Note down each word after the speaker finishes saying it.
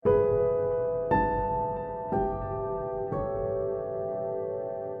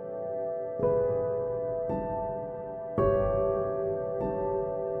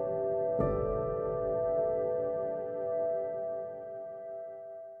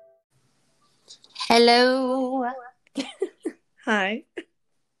Hello. Hi.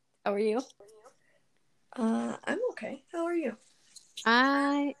 How are you? I'm okay. How are you?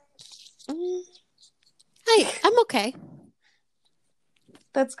 I. Hi. I'm okay.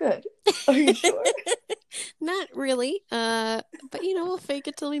 That's good. Are you sure? Not really. But we'll fake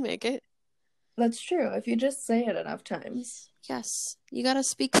it till we make it. That's true. If you just say it enough times. Yes. You gotta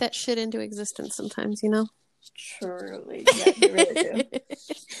speak that shit into existence sometimes, Truly. Yeah, you really do.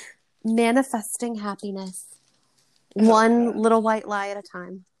 Manifesting happiness. Oh, One God. little white lie at a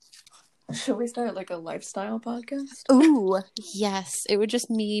time. Should we start like a lifestyle podcast? Ooh, yes. It would just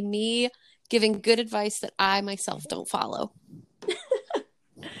be me giving good advice that I myself don't follow.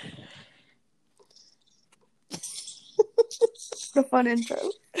 What a fun intro.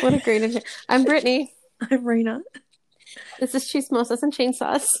 What a great intro. I'm Brittany. I'm Raina. This is Chismosas and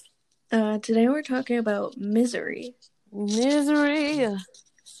Chainsaws. Today we're talking about Misery. Misery.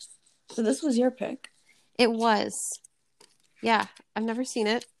 So this was your pick. It was. Yeah, I've never seen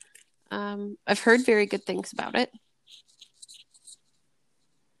it. I've heard very good things about it.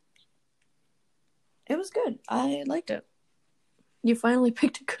 It was good. I liked it. You finally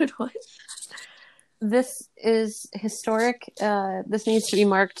picked a good one. This is historic. This needs to be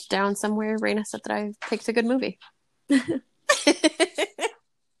marked down somewhere. Raina said that I picked a good movie.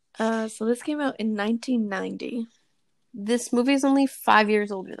 So this came out in 1990. This movie is only 5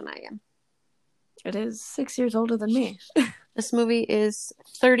 years older than I am. It is 6 years older than me. This movie is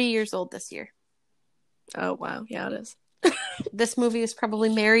 30 years old this year. Oh, wow. Yeah, it is. This movie is probably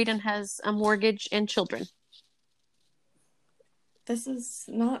married and has a mortgage and children. This is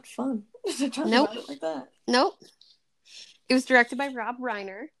not fun to talk Nope. about it like that. Nope. It was directed by Rob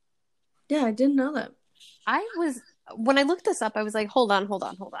Reiner. Yeah, I didn't know that. When I looked this up, I was like, hold on.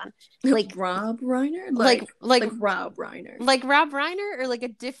 Like Rob Reiner? Like Rob Reiner. Like Rob Reiner or like a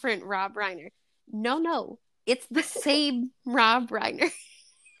different Rob Reiner? No. It's the same Rob Reiner.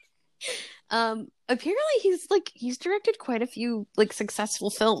 Apparently he's directed quite a few like successful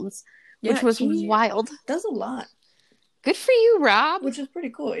films, which was wild. Does a lot. Good for you, Rob. Which is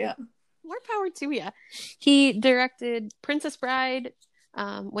pretty cool, yeah. More power to you. He directed Princess Bride,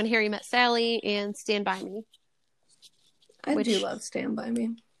 When Harry Met Sally, and Stand By Me. I do love Stand By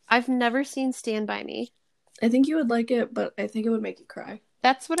Me. I've never seen Stand By Me. I think you would like it, but I think it would make you cry.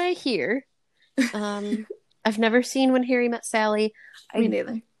 That's what I hear. I've never seen When Harry Met Sally. Me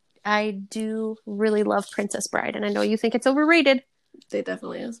neither. I do really love Princess Bride, and I know you think it's overrated. It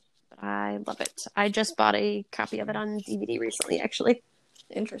definitely is. But I love it. I just bought a copy of it on DVD recently, actually.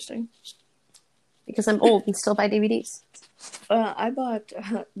 Interesting. Because I'm old and still buy DVDs. I bought,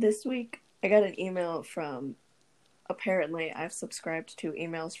 this week, I got an email from, apparently I've subscribed to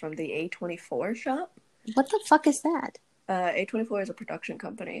emails from the A24 shop. What the fuck is that? A24 is a production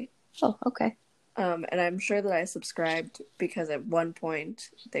company. Oh, okay. And I'm sure that I subscribed because at one point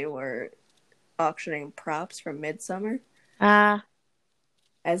they were auctioning props from Midsummer.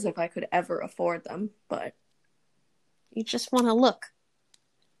 As if I could ever afford them, but... You just want to look.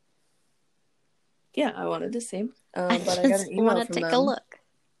 Yeah, I wanted to see. But I got an email from them. Take a look.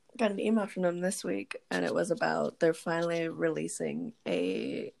 Got an email from them this week, and it was about they're finally releasing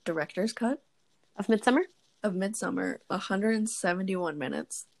a director's cut. Of Midsummer? Of Midsummer, 171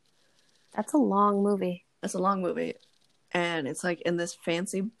 minutes. That's a long movie. It's a long movie. And it's like in this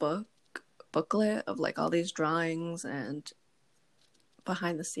fancy booklet of like all these drawings and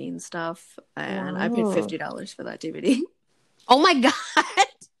behind the scenes stuff. And I paid $50 for that DVD. Oh my god!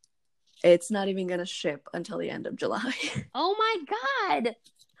 It's not even gonna ship until the end of July. Oh my god!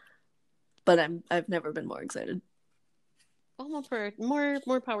 But I've never been more excited. Oh,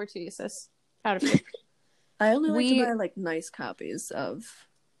 more power to you, sis. Proud of you. I only like to buy like nice copies of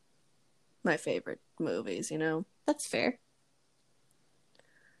my favorite movies, you know? That's fair.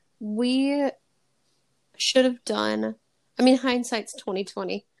 We should have done, I mean, hindsight's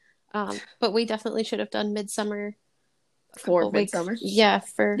 2020. But we definitely should have done Midsummer. For Midsummer? Yeah,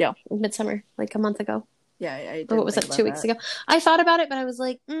 Midsummer, like a month ago. Yeah, I did. Or what was it, 2 weeks ago? I thought about it, but I was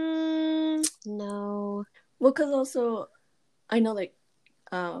like, no. Well, because also, I know, like,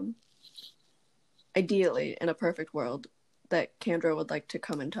 ideally, in a perfect world, that Kendra would like to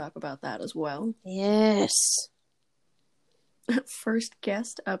come and talk about that as well. Yes. First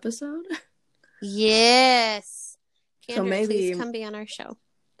guest episode? Yes. Kendra, so maybe, please come be on our show.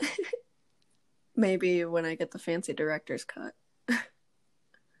 Maybe when I get the fancy director's cut.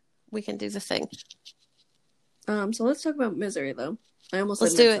 We can do the thing. So let's talk about Misery, though. I almost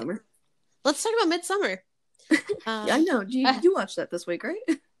said Midsummer. It. Let's talk about Midsummer. Yeah, I know. You watched that this week, right?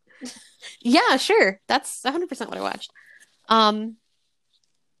 Yeah, sure. That's 100% what I watched.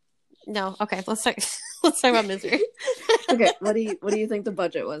 No, okay. Let's talk about Misery. Okay, what do you think the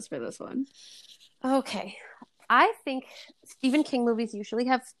budget was for this one? Okay. I think Stephen King movies usually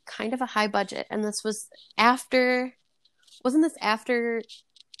have kind of a high budget, and this was after, wasn't this after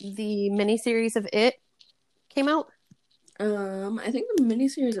the miniseries of It came out? I think the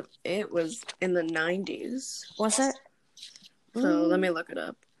miniseries of It was in the 90s. Was it? So let me look it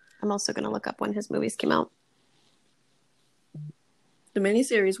up. I'm also going to look up when his movies came out. The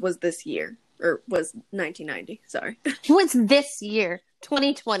miniseries was this year, or was 1990, sorry. What's this year?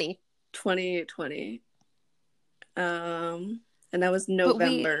 2020. 2020. And that was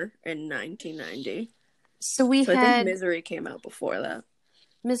November in 1990. So I think Misery came out before that.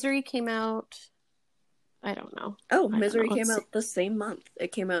 Misery came out, I don't know. Oh, Misery came out the same month.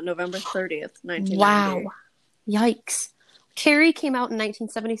 It came out November 30th, 1990. Wow. Yikes. Carrie came out in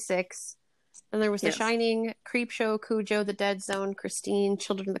 1976. And there was The Shining, Creepshow, Cujo, The Dead Zone, Christine,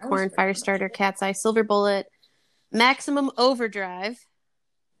 Children of the Corn, Firestarter, Cat's Eye, Silver Bullet, Maximum Overdrive.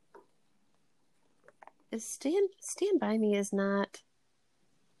 Stand By Me is not...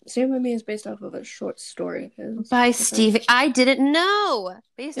 Stand By Me is based off of a short story of his. By Stephen... I didn't know!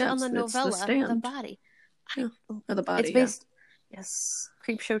 Based on the novella, The Body. Yeah. The Body, it's based... Yes.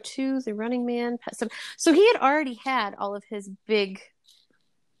 Creepshow 2, The Running Man, So he had already had all of his big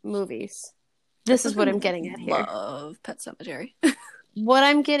movies. This is what I'm getting at here. Love Pet Sematary. What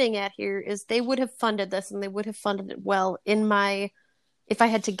I'm getting at here is they would have funded this, and they would have funded it well if I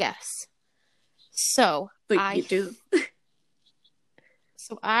had to guess. So, but you do.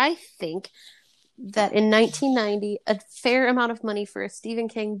 So I think that in 1990, a fair amount of money for a Stephen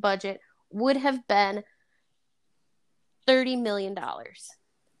King budget would have been $30 million.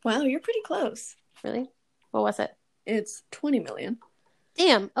 Wow, you're pretty close. Really? What was it? It's $20 million.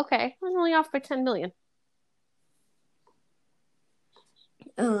 Damn, okay. I was only off by $10 million.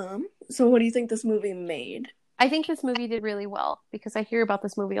 So what do you think this movie made? I think this movie did really well because I hear about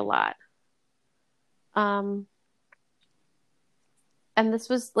this movie a lot. And this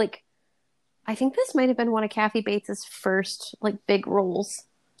was I think this might have been one of Kathy Bates' first big roles.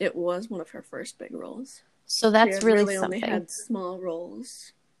 It was one of her first big roles. So that's really Only something. had small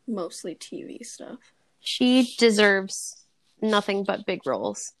roles, mostly TV stuff. She deserves nothing but big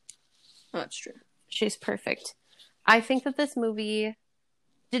roles. Oh, that's true. She's perfect. I think that this movie,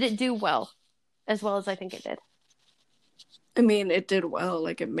 did it do well as I think it did? I mean, it did well.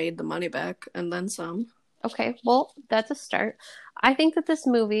 It made the money back and then some. Okay, well, that's a start. I think that this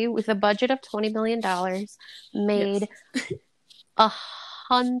movie, with a budget of $20 million, made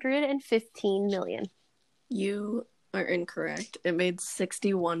 $115 million. You are incorrect. It made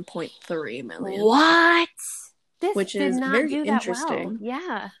 $61.3 million. What? Which is very interesting. Well.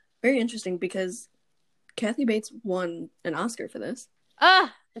 Yeah. Very interesting because Kathy Bates won an Oscar for this.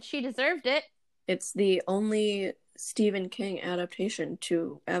 And she deserved it. It's the only Stephen King adaptation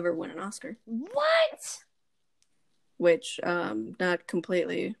to ever win an Oscar. What? Which, not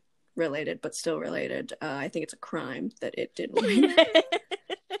completely related, but still related. I think it's a crime that it did win.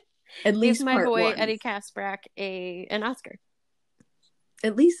 At least Give my boy one. Eddie Kaspbrak an Oscar.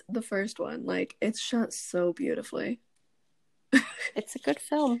 At least the first one. It's shot so beautifully. It's a good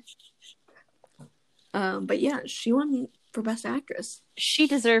film. But yeah, she won for Best Actress. She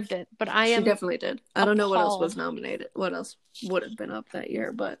deserved it, but She definitely did. I don't know what else was nominated. What else would have been up that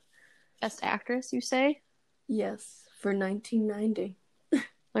year, but... Best Actress, you say? Yes, for 1990.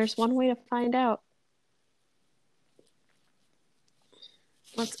 There's one way to find out.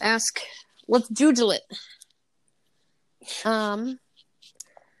 Let's Google it.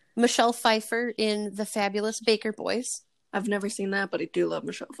 Michelle Pfeiffer in The Fabulous Baker Boys. I've never seen that, but I do love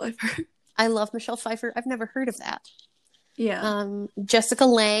Michelle Pfeiffer. I love Michelle Pfeiffer. I've never heard of that. Yeah. Jessica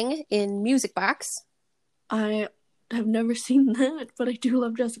Lange in Music Box. I have never seen that, but I do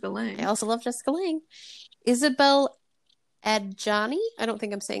love Jessica Lange. I also love Jessica Lange. Isabel Adjani? I don't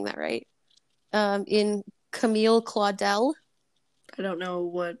think I'm saying that right. In Camille Claudel. I don't know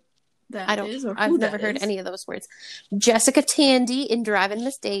what that is or who I've never heard any of those words. Jessica Tandy in Driving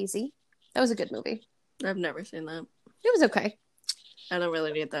Miss Daisy. That was a good movie. I've never seen that. It was okay. I don't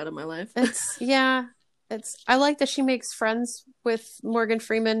really need that in my life. I like that she makes friends with Morgan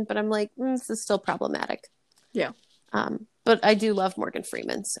Freeman, but I'm like, this is still problematic. Yeah. But I do love Morgan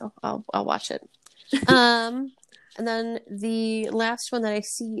Freeman, so I'll watch it. And then the last one that I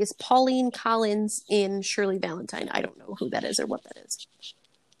see is Pauline Collins in Shirley Valentine. I don't know who that is or what that is.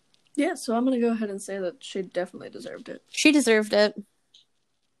 Yeah, so I'm going to go ahead and say that she definitely deserved it. She deserved it.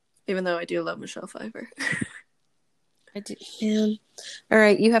 Even though I do love Michelle Pfeiffer. I do. Yeah. All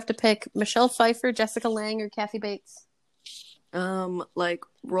right, you have to pick Michelle Pfeiffer, Jessica Lange, or Kathy Bates. Like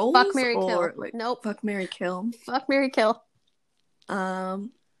Fuck, roles marry, or kill. like Nope. fuck, marry, kill. Fuck, marry, kill.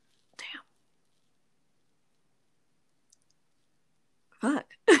 Damn. Fuck.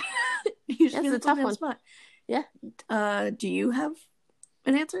 You just That's really a put tough me on the one. spot. Yeah. Do you have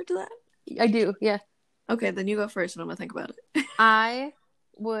an answer to that? I do, yeah. Okay, then you go first and I'm gonna think about it. I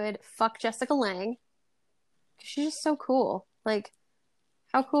would fuck Jessica Lange. She's just so cool. Like,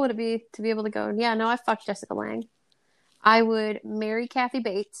 how cool would it be to be able to go, yeah, no, I fucked Jessica Lange. I would marry Kathy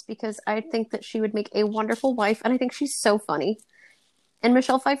Bates because I think that she would make a wonderful wife, and I think she's so funny. And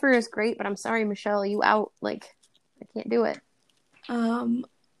Michelle Pfeiffer is great, but I'm sorry, Michelle, you out. Like, I can't do it.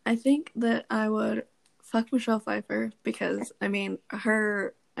 I think that I would fuck Michelle Pfeiffer because, I mean,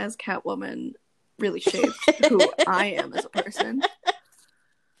 her as Catwoman really shaped who I am as a person.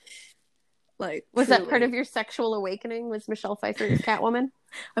 Like, was truly. that part of your sexual awakening? Was Michelle Pfeiffer as Catwoman?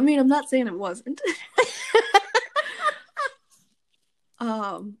 I mean, I'm not saying it wasn't.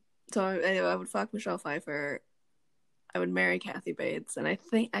 So anyway, I would fuck Michelle Pfeiffer. I would marry Kathy Bates, and I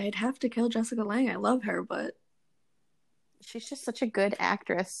think I'd have to kill Jessica Lange. I love her, but she's just such a good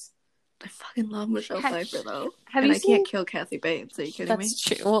actress. I fucking love Michelle Pfeiffer, though. Have and you I seen... can't kill Kathy Bates. Are you kidding me? That's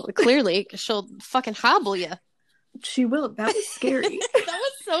true. Well, clearly, she'll fucking hobble you. She will. That was scary. That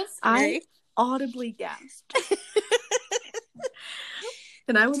was so scary. I audibly gasped.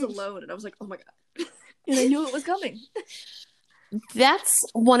 And I was alone, and I was like, oh my god. And I knew it was coming. That's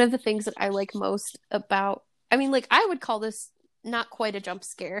one of the things that I like most about... I mean, like, I would call this not quite a jump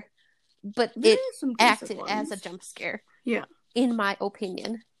scare, but it acted as a jump scare. Yeah. In my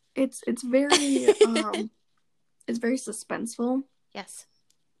opinion. It's very it's very suspenseful. Yes.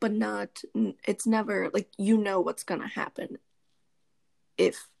 But it's never like you know what's gonna happen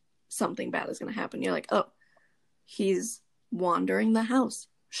if something bad is gonna happen. You're like, oh, he's wandering the house.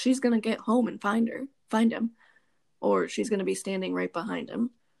 She's gonna get home and find him. Or she's gonna be standing right behind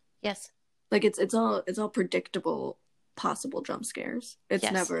him. Yes. Like it's all predictable possible jump scares. It's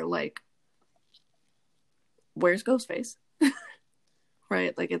never like, where's Ghostface?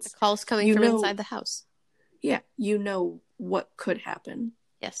 Right? Like it's the calls coming from inside the house. Yeah, you know what could happen.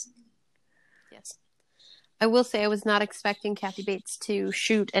 Yes. Yes. I will say I was not expecting Kathy Bates to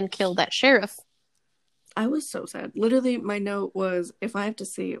shoot and kill that sheriff. I was so sad. Literally, my note was, if I have to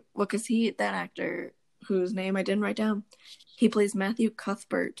see, well, because that actor, whose name I didn't write down, he plays Matthew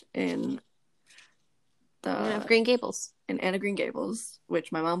Cuthbert in Anne of Green Gables. In Anne of Green Gables,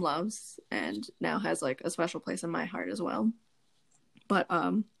 which my mom loves, and now has like a special place in my heart as well. But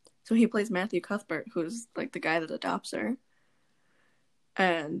so he plays Matthew Cuthbert, who's like the guy that adopts her.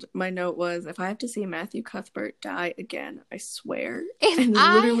 And my note was, if I have to see Matthew Cuthbert die again, I swear. And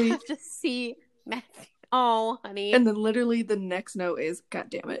I have to see Matthew. Oh, honey. And then literally the next note is, God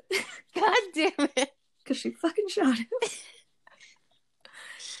damn it. God damn it. Because she fucking shot him.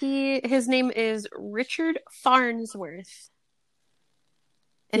 His name is Richard Farnsworth.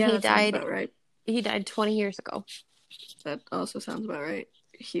 And he died. About right. He died 20 years ago. That also sounds about right.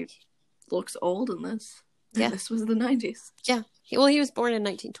 He looks old in this. Yeah. This was the 90s. Yeah. He was born in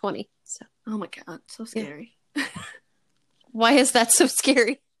 1920. So. Oh my god, so scary. Yeah. Why is that so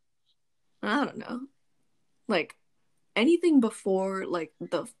scary? I don't know. Like, anything before, like,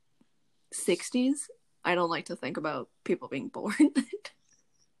 the 60s, I don't like to think about people being born.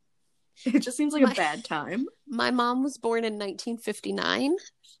 It just seems like a bad time. My mom was born in 1959.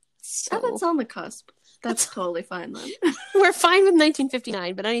 So that's on the cusp. That's totally fine then. We're fine with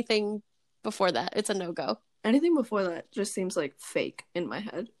 1959, but anything before that, it's a no-go. Anything before that just seems like fake in my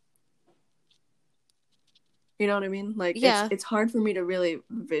head. You know what I mean? Like, yeah. It's hard for me to really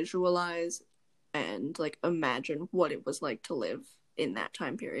visualize and, like, imagine what it was like to live in that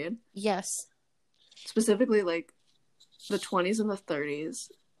time period. Yes. Specifically, like, the 20s and the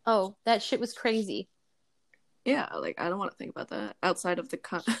 30s. Oh, that shit was crazy. Yeah, like, I don't want to think about that. Outside of the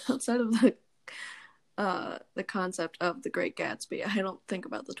concept of The Great Gatsby, I don't think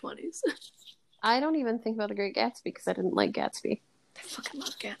about the 20s. I don't even think about The Great Gatsby because I didn't like Gatsby. I fucking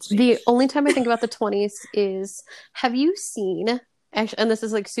love Gatsby. The only time I think about the 20s is, have you seen, actually, and this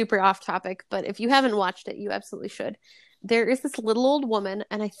is like super off topic, but if you haven't watched it, you absolutely should. There is this little old woman,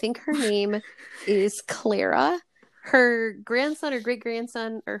 and I think her name is Clara. Her grandson or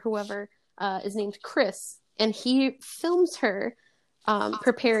great-grandson or whoever is named Chris, and he films her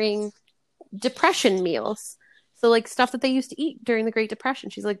preparing Depression meals. So, like, stuff that they used to eat during the Great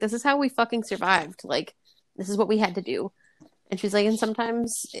Depression. She's like, this is how we fucking survived. Like, this is what we had to do. And she's like, and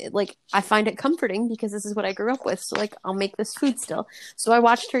sometimes, like, I find it comforting because this is what I grew up with. So, like, I'll make this food still. So I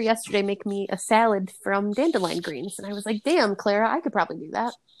watched her yesterday make me a salad from dandelion greens. And I was like, damn, Clara, I could probably do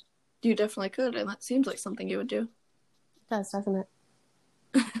that. You definitely could. And that seems like something you would do. does, doesn't it?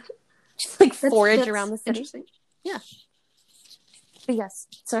 Just like forage around the city. Interesting. Yeah. But yes,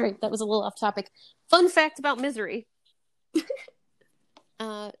 sorry, that was a little off topic. Fun fact about Misery.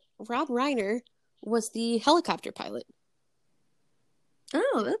 Rob Reiner was the helicopter pilot.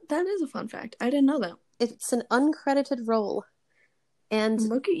 Oh, that is a fun fact. I didn't know that. It's an uncredited role. And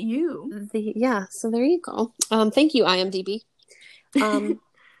look at you. So there you go. Thank you, IMDb. And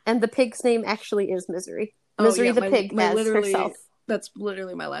the pig's name actually is Misery. Misery the pig as herself. That's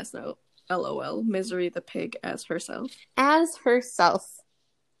literally my last note. LOL. Misery the pig as herself. As herself.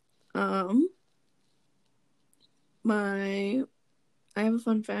 I have a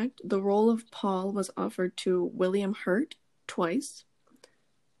fun fact. The role of Paul was offered to William Hurt twice.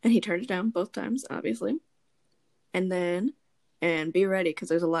 And he turned it down both times, obviously. And be ready, because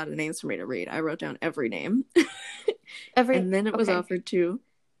there's a lot of names for me to read. I wrote down every name. And then it was offered to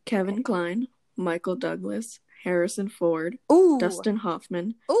Kevin Kline, Michael Douglas, Harrison Ford, Dustin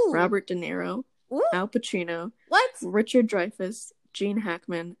Hoffman, Robert De Niro, Al Pacino, Richard Dreyfuss, Gene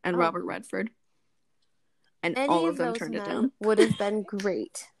Hackman, and Robert Redford. And all of them turned it down. Would have been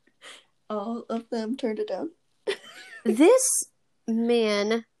great. All of them turned it down. This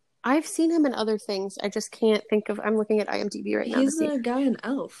man, I've seen him in other things. I just can't think of. I'm looking at IMDb right now. He's a guy in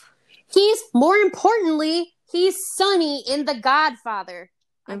Elf. More importantly, he's Sonny in The Godfather.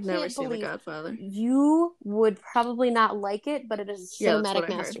 I've never seen The Godfather. You would probably not like it, but it is a cinematic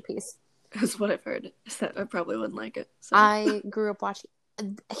masterpiece. That's what I've heard. I probably wouldn't like it. So. I grew up watching.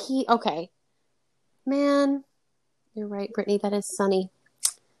 Okay. Man, you're right, Brittany. That is Sonny.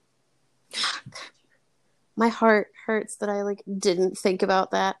 My heart hurts that I didn't think about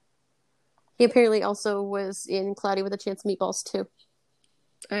that. He apparently also was in Cloudy with a Chance of Meatballs too.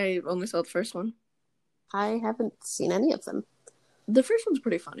 I only saw the first one. I haven't seen any of them. The first one's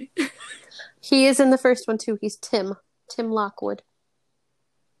pretty funny. He is in the first one too. He's Tim Lockwood.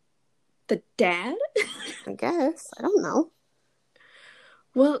 The dad? I guess. I don't know.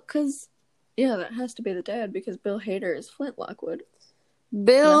 Well, because that has to be the dad because Bill Hader is Flint Lockwood.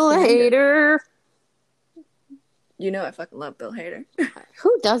 Bill Hader. You know I fucking love Bill Hader.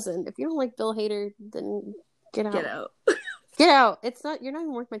 Who doesn't? If you don't like Bill Hader, then get out. Get out. Get out. You're not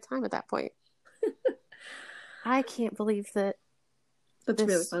even worth my time at that point. I can't believe that. That's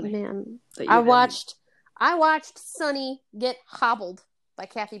really funny. Man, I watched Sonny get hobbled by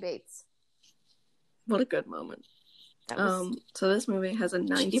Kathy Bates. What a good moment. So this movie has a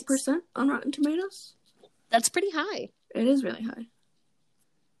 90% on Rotten Tomatoes. That's pretty high. It is really high.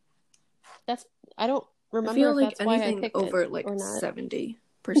 I don't remember. I feel if like that's anything why I picked over it 70%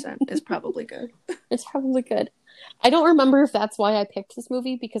 is probably good. It's probably good. I don't remember if that's why I picked this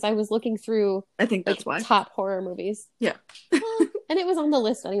movie because I was looking through. I think that's why. Top horror movies. Yeah. And it was on the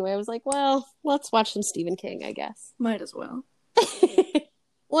list anyway. I was like, well, let's watch some Stephen King, I guess. Might as well.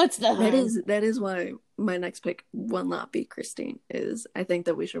 What's the harm? That is why my next pick will not be Christine. I think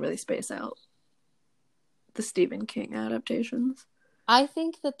that we should really space out the Stephen King adaptations. I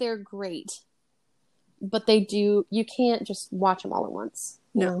think that they're great, but you can't just watch them all at once.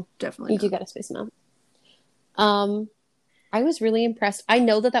 No, definitely. You do gotta space them out. I was really impressed. I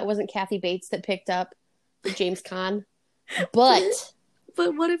know that wasn't Kathy Bates that picked up James Caan, but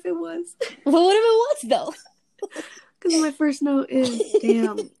what if it was? Well, what if it was though? Because my first note is,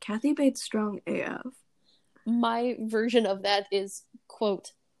 damn, Kathy Bates strong AF. My version of that is,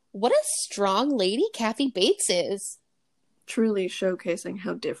 quote, what a strong lady Kathy Bates is. Truly showcasing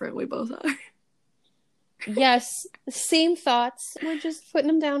how different we both are. Yes, same thoughts. We're just putting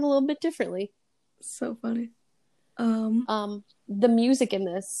them down a little bit differently. So funny. The music in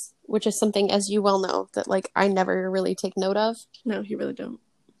this, which is something, as you well know, that I never really take note of. No, you really don't.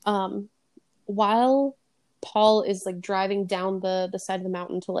 While Paul is driving down the side of the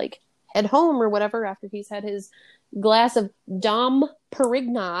mountain to head home or whatever after he's had his glass of Dom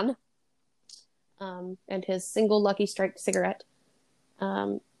Perignon, and his single Lucky Strike cigarette.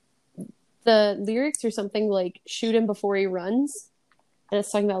 The lyrics are something like "shoot him before he runs," and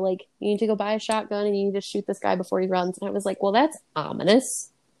it's talking about you need to go buy a shotgun and you need to shoot this guy before he runs. And I was like, well, that's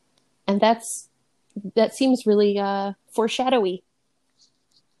ominous, and that seems really foreshadowy.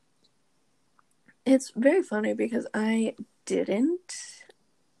 It's very funny because I didn't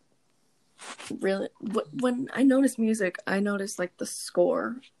really. When I noticed music, I noticed the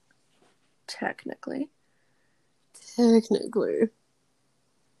score. Technically.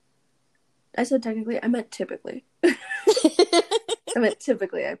 I said technically, I meant typically. I meant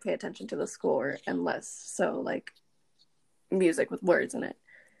typically I pay attention to the score and less so music with words in it.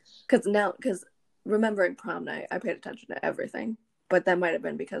 Because remembering prom night, I paid attention to everything. But that might have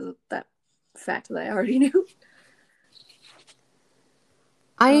been because of that fact that I already knew.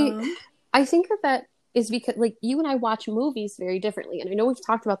 I think that is because like you and I watch movies very differently, and I know we've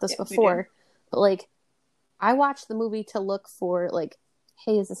talked about this Yeah, we do. before, but like I watch the movie to look for like,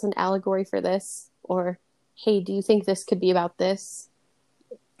 hey, is this an allegory for this? Or hey, do you think this could be about this?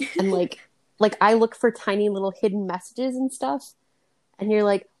 And like I look for tiny little hidden messages and stuff. And you're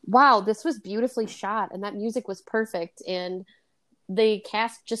like, wow, this was beautifully shot and that music was perfect and they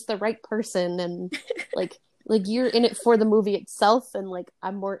cast just the right person and like you're in it for the movie itself and like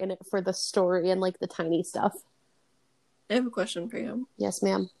I'm more in it for the story and like the tiny stuff. I have a question for you. Yes,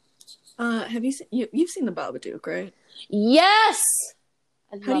 ma'am. Have you you've seen the Babadook, right? Yes.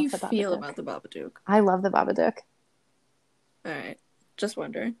 How do you feel about the Babadook? I love the Babadook. All right, just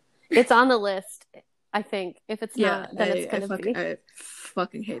wondering. It's on the list. I think if it's not, then it's gonna be. I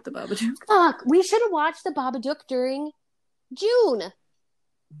fucking hate the Babadook. Fuck, we should have watched the Babadook during June.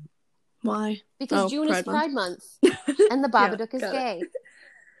 Why? Because June is Pride Month, and the Babadook is gay.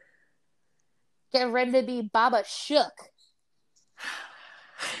 Get ready to be Baba Shook.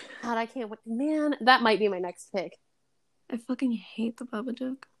 God, I can't wait. Man, that might be my next pick. I fucking hate the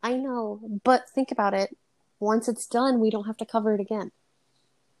Babadook. I know, but think about it. Once it's done, we don't have to cover it again.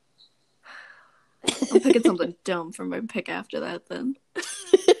 I'm picking something dumb for my pick after that, then.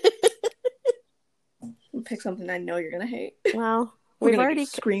 I'll pick something I know you're gonna hate. Well, we've already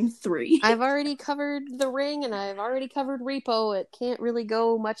Scream 3. I've already covered The Ring, and I've already covered Repo. It can't really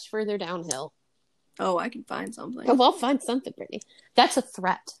go much further downhill. Oh, I can find something. Oh, I'll find something, Brittany. That's a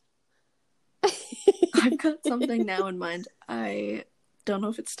threat. I've got something now in mind. I don't know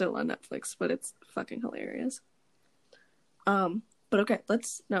if it's still on Netflix, but it's fucking hilarious. But okay,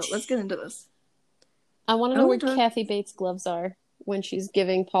 let's get into this. I want to know where Kathy Bates' gloves are when she's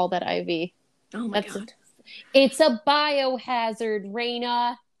giving Paul that IV. Oh my god. It's a biohazard,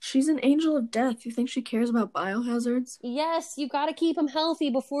 Raina. She's an angel of death. You think she cares about biohazards? Yes, you gotta keep him healthy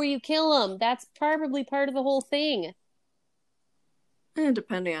before you kill him. That's probably part of the whole thing. And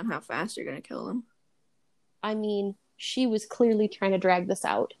depending on how fast you're gonna kill him. I mean, she was clearly trying to drag this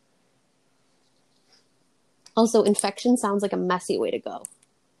out. Also, infection sounds like a messy way to go,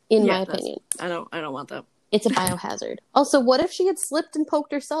 in my opinion. I don't want that. It's a biohazard. Also, what if she had slipped and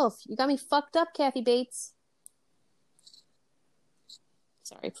poked herself? You got me fucked up, Kathy Bates.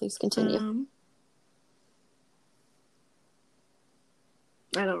 Sorry, please continue.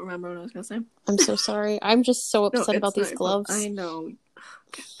 I don't remember what I was gonna say. I'm so sorry. I'm just so upset about these gloves. I know.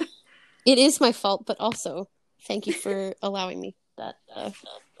 It is my fault, but also thank you for allowing me that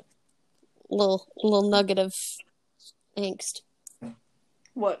little nugget of angst.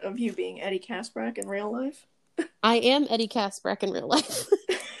 What, of you being Eddie Kaspbrak in real life? I am Eddie Kaspbrak in real life.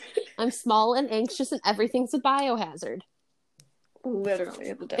 I'm small and anxious, and everything's a biohazard.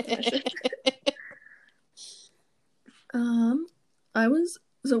 Literally the definition.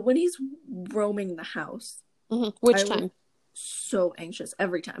 So when he's roaming the house, which time? So anxious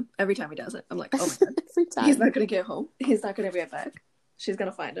every time he does it. I'm like, oh my god, every time he's not gonna get home. He's not gonna get back. She's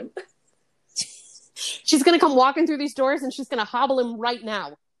gonna find him. She's gonna come walking through these doors, and she's gonna hobble him right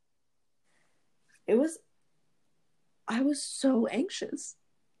now. I was so anxious.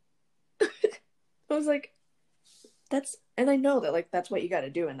 I was like, and I know that like that's what you got to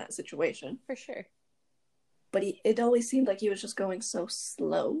do in that situation for sure. But it always seemed like he was just going so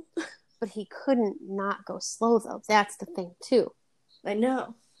slow. But he couldn't not go slow, though. That's the thing, too. I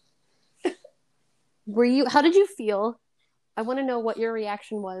know. How did you feel? I want to know what your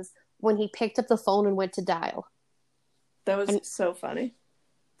reaction was when he picked up the phone and went to dial. That was so funny.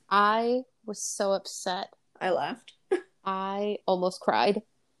 I was so upset. I laughed. I almost cried.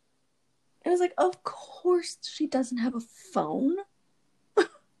 I was like, of course she doesn't have a phone.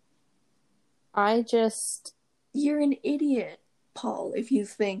 You're an idiot, Paul, if you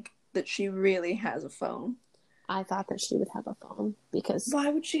think that she really has a phone. I thought that she would have a phone because... Why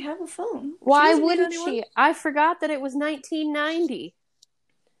would she have a phone? Why wouldn't she? I forgot that it was 1990.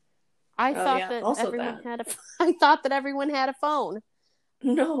 I thought that everyone had a phone.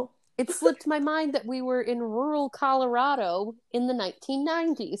 No. It slipped my mind that we were in rural Colorado in the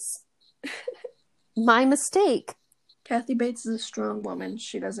 1990s. My mistake. Kathy Bates is a strong woman.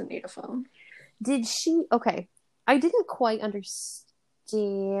 She doesn't need a phone. Did she? Okay. I didn't quite understand.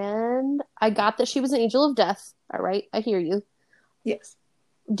 I got that she was an angel of death. All right. I hear you. Yes.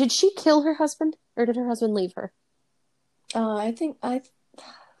 Did she kill her husband? Or did her husband leave her? I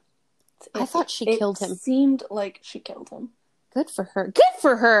thought she killed him. It seemed like she killed him. Good for her. Good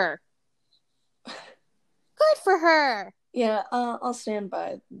for her! Good for her! Yeah, I'll stand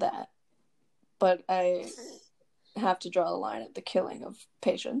by that. But I have to draw a line at the killing of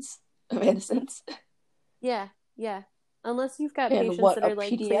patients, of innocents. Yeah, yeah. Unless you've got And patients what, that a are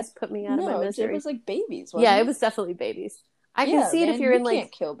like, pediatric? please put me out of my No, it misery. was like babies, Yeah, wasn't it it? was definitely babies. I can Yeah, see it if man, you're you in like,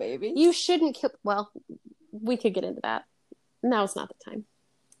 can't kill babies. you shouldn't kill. Well, we could get into that. Now's not the time.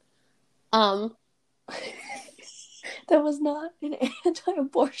 That was not an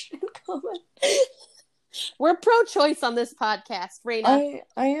anti-abortion comment. We're pro-choice on this podcast, Raina.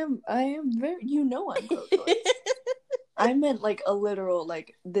 I am very, I'm pro-choice. I meant like a literal,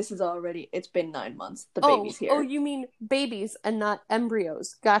 like, this is already, it's been 9 months, the baby's here. Oh, you mean babies and not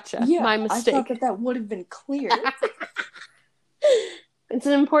embryos. Gotcha. Yeah, My mistake. I thought that would have been clear. It's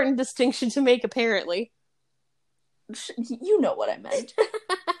an important distinction to make, apparently. You know what I meant.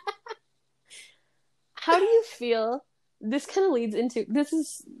 How do you feel? This kind of leads into, this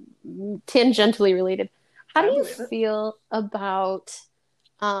is tangentially related. How do you feel about,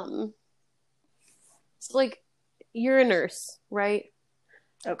 so like, you're a nurse, right?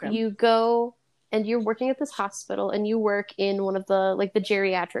 Okay. You go and you're working at this hospital and you work in one of the, like, the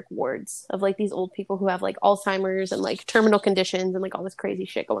geriatric wards of, like, these old people who have, like, Alzheimer's and, like, terminal conditions and, like, all this crazy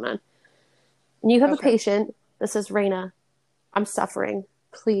shit going on. And you have a patient that says, Raina, I'm suffering.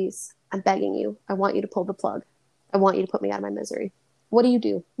 Please, I'm begging you. I want you to pull the plug. I want you to put me out of my misery. What do you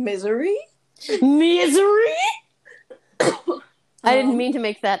do? Misery? Misery? I didn't mean to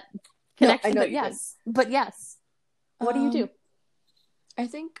make that connection, no, but yes. But yes. What do you do? I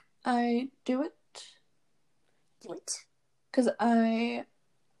think I do it. What? Because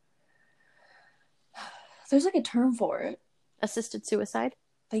there's like a term for it. Assisted suicide?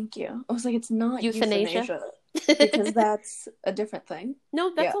 Thank you. I was like, it's not euthanasia. Because that's a different thing.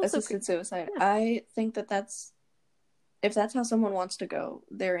 No, that's also assisted suicide. Yeah. I think that's, if that's how someone wants to go,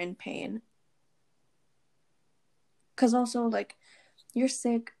 they're in pain. Because also, like, you're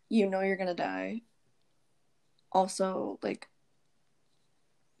sick, you know you're gonna die. Also, like,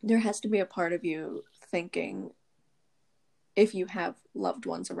 there has to be a part of you thinking, if you have loved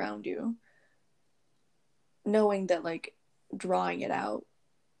ones around you, knowing that, like, drawing it out,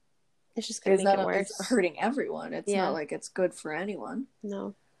 it's just gonna make it worse. It's hurting everyone. It's not like it's good for anyone.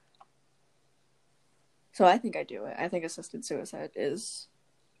 No. So I think I do it. I think assisted suicide is,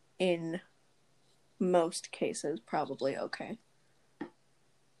 in most cases, probably okay.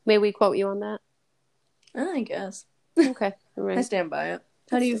 May we quote you on that? I guess. Okay. Right. I stand by it.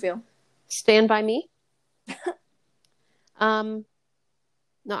 How do you feel? Stand by me? No,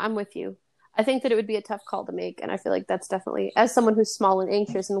 I'm with you. I think that it would be a tough call to make, and I feel like that's definitely, as someone who's small and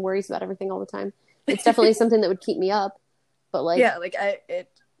anxious and worries about everything all the time, it's definitely something that would keep me up. But like, yeah, like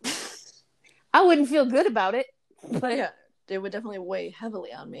I wouldn't feel good about it. But yeah, it would definitely weigh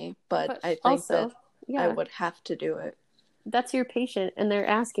heavily on me. But I think also, that I would have to do it. That's your patient, and they're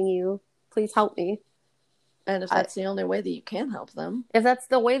asking you, "Please help me." And if that's the only way that you can help them, if that's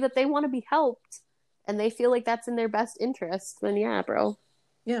the way that they want to be helped, and they feel like that's in their best interest, then yeah, bro.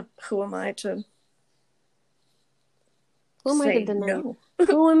 Yeah, who am I to? Who am I to deny? No.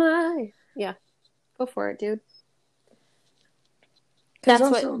 Who am I? Yeah, go for it, dude. That's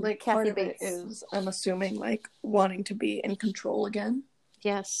also, what, like, part of it is, I'm assuming, like, wanting to be in control again.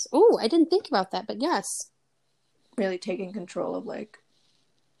 Yes. Oh, I didn't think about that, but yes. Really taking control of, like,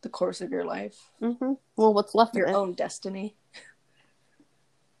 the course of your life. Mm-hmm. Well, what's left of it. Your own destiny.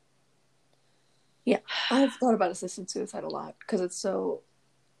 Yeah, I've thought about assisted suicide a lot, because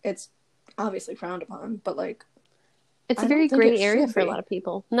it's obviously frowned upon, but, like, it's a very gray area for a lot of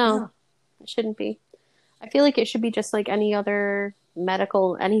people. No, it shouldn't be. I feel like it should be just like any other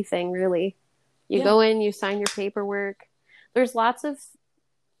medical anything, really. You go in, you sign your paperwork. There's lots of,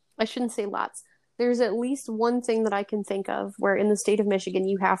 I shouldn't say lots. There's at least one thing that I can think of where in the state of Michigan,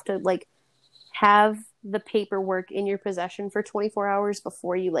 you have to, like, have the paperwork in your possession for 24 hours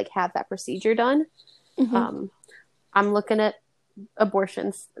before you, like, have that procedure done. Mm-hmm. I'm looking at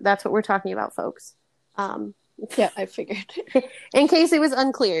abortions. That's what we're talking about, folks. Yeah, I figured. In case it was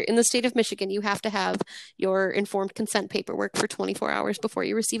unclear, in the state of Michigan, you have to have your informed consent paperwork for 24 hours before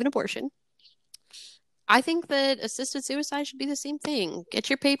you receive an abortion. I think that assisted suicide should be the same thing.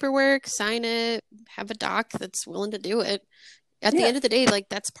 Get your paperwork, sign it, have a doc that's willing to do it. At the end of the day, like,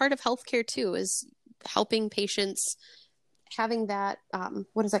 that's part of healthcare too, is helping patients, having that,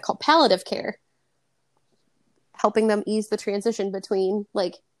 what is that called? Palliative care. Helping them ease the transition between,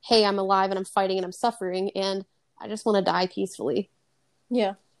 like, hey, I'm alive and I'm fighting and I'm suffering, and I just want to die peacefully.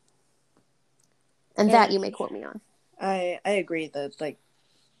 Yeah. And that you may quote me on. I agree that, like,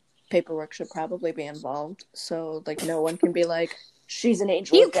 paperwork should probably be involved, so, like, no one can be like, she's an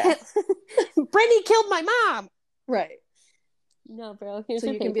angel of death. Brittany killed my mom! Right. No, bro. Here's so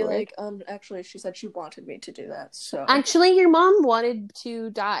you paperwork. Can be like, actually, she said she wanted me to do that, so... Actually, your mom wanted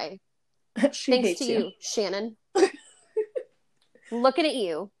to die. She Thanks hates to you, Shannon. Looking at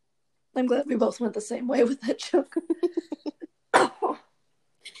you. I'm glad we both went the same way with that joke.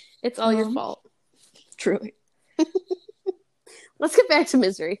 It's all your fault. Truly. Let's get back to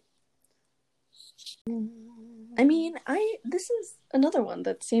Misery. I mean, this is another one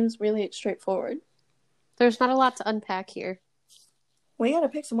that seems really straightforward. There's not a lot to unpack here. We gotta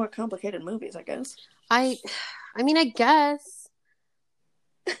pick some more complicated movies, I guess. I mean, I guess.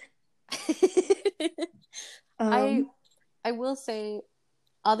 I will say,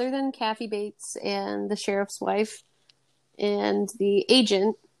 other than Kathy Bates and the sheriff's wife and the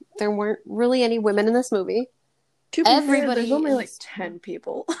agent, there weren't really any women in this movie. To be fair, there's only like 10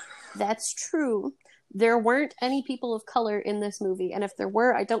 people. That's true. There weren't any people of color in this movie, and if there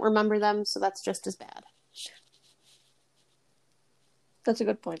were, I don't remember them, so that's just as bad. That's a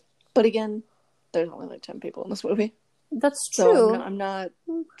good point. But again, there's only like 10 people in this movie. That's true. So I'm not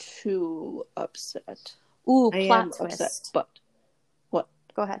too upset. Ooh, plot twist. Upset, but what?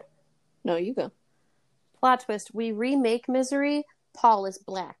 Go ahead. No, you go. Plot twist. We remake Misery. Paul is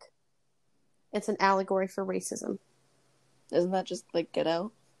black. It's an allegory for racism. Isn't that just like Get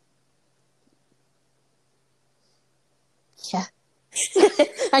Out? Yeah.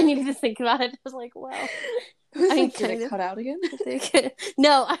 I needed to think about it. I was like, wow. I mean, did it cut out again?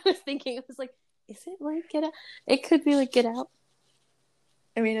 No, I was thinking, I was like, is it like Get Out? It could be like Get Out.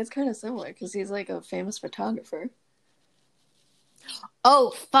 I mean, it's kind of similar because he's like a famous photographer.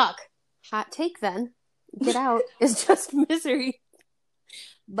 Oh, fuck. Hot take then. Get Out is just Misery.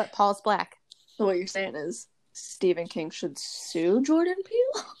 But Paul's black. So what you're saying is Stephen King should sue Jordan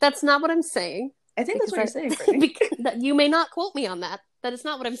Peele? That's not what I'm saying. I think that's what you're saying, Brittany. You may not quote me on that. That is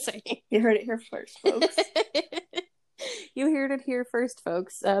not what I'm saying. You heard it here first, folks. You heard it here first,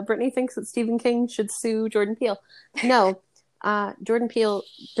 folks. Brittany thinks that Stephen King should sue Jordan Peele. No, Jordan Peele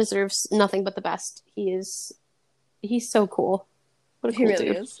deserves nothing but the best. He's so cool. What a cool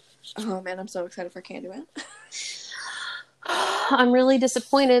dude. Is. Oh man, I'm so excited for Candyman. I'm really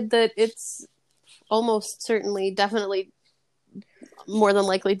disappointed that it's almost certainly, definitely, more than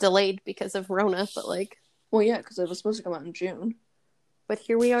likely delayed because of Rona, but like... Well, yeah, because it was supposed to come out in June. But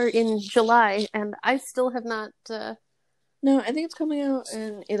here we are in July, and I still have not... No, I think it's coming out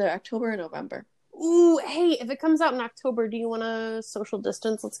in either October or November. Ooh, hey, if it comes out in October, do you want to social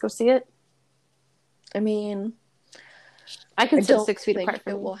distance? Let's go see it. I mean... I can sit 6 feet apart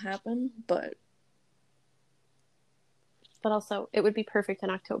from it will happen, but... But also, it would be perfect in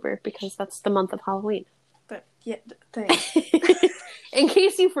October, because that's the month of Halloween. But, yeah, thanks. In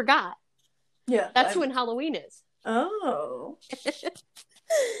case you forgot. Yeah. That's when Halloween is. Oh.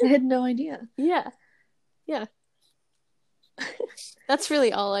 I had no idea. Yeah. Yeah. That's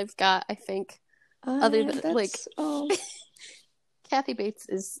really all I've got, I think. Other than, like... Kathy Bates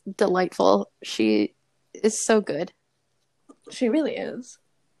is delightful. She is so good. She really is.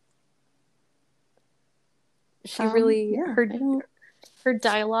 She really... Yeah, her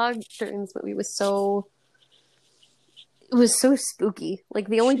dialogue during this movie was so... It was so spooky. Like,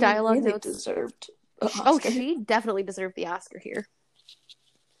 the only dialogue really notes... deserved Oh, she definitely deserved the Oscar here.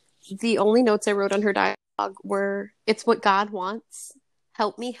 The only notes I wrote on her dialogue were, "It's what God wants.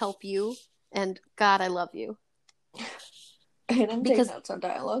 Help me help you. And God, I love you." I didn't take notes on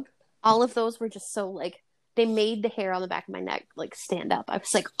dialogue. All of those were just so, like, they made the hair on the back of my neck, like, stand up. I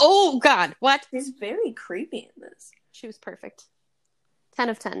was like, oh, God, what? She's very creepy in this. She was perfect. 10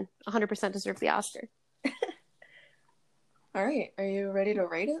 of 10. 100% deserved the Oscar. All right. Are you ready to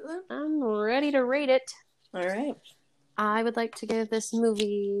rate it, then? I'm ready to rate it. All right. I would like to give this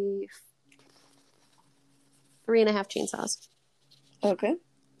movie 3.5 chainsaws. Okay.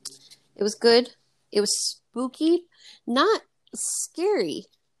 It was good. It was spooky. Not scary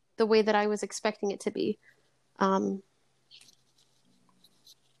the way that I was expecting it to be. I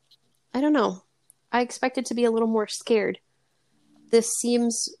don't know. I expected to be a little more scared. This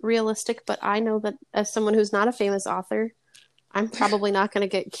seems realistic, but I know that as someone who's not a famous author, I'm probably not going to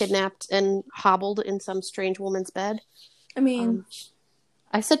get kidnapped and hobbled in some strange woman's bed. I mean...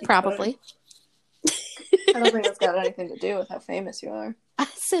 I said probably. I don't think it's got anything to do with how famous you are. I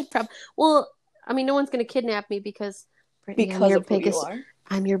said probably. Well, I mean, no one's going to kidnap me because... Brittany, because of who you are?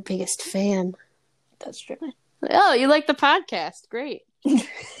 I'm your biggest fan. That's true. Oh, you like the podcast. Great.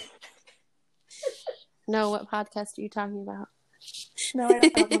 No, what podcast are you talking about? No, I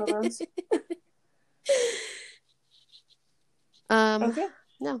don't have one of those. Okay.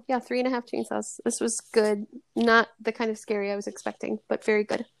 No, yeah, 3.5 chainsaws. This was good. Not the kind of scary I was expecting, but very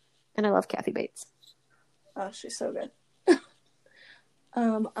good. And I love Kathy Bates. Oh, she's so good.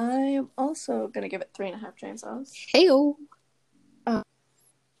 I'm also gonna give it 3.5 chainsaws. Heyo.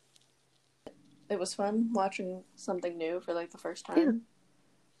 it was fun watching something new for like the first time.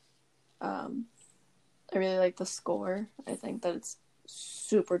 Yeah. I really like the score. I think that it's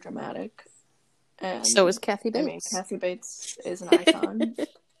super dramatic. And so is Kathy Bates. I mean, Kathy Bates is an icon.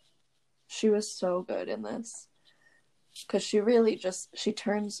 She was so good in this. Because she really she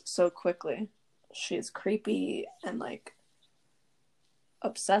turns so quickly. She's creepy and, like,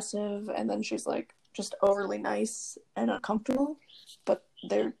 obsessive, and then she's, like, just overly nice and uncomfortable. But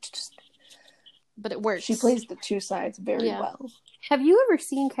they're just... But it works. She plays the two sides very well. Have you ever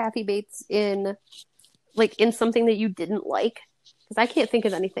seen Kathy Bates in something that you didn't like? Because I can't think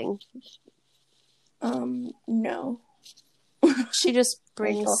of anything. No. She just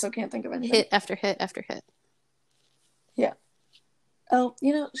brings I also can't think of anything. Hit after hit after hit. Yeah. Oh,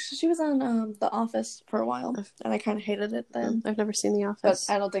 you know, she was on The Office for a while, and I kind of hated it then. I've never seen The Office.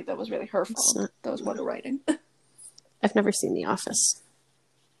 But I don't think that was really her fault. That was more the writing. I've never seen The Office.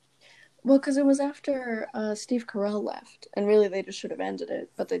 Well, because it was after Steve Carell left, and really they just should have ended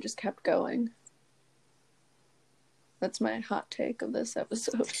it, but they just kept going. That's my hot take of this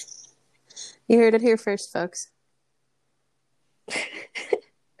episode. You heard it here first, folks.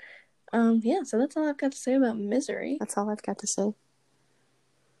 Yeah, so that's all I've got to say about Misery. That's all I've got to say. All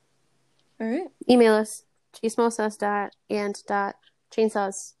right. Email us,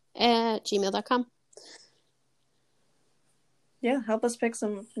 chismosas.and.chainsaws@gmail.com. Yeah, help us pick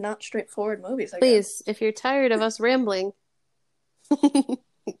some not straightforward movies, I Please, guess. if you're tired of us rambling,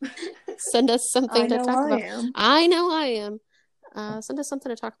 send us something to talk about. I know I am. Send us something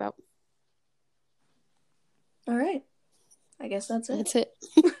to talk about. All right. I guess that's it. That's it.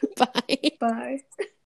 Bye. Bye.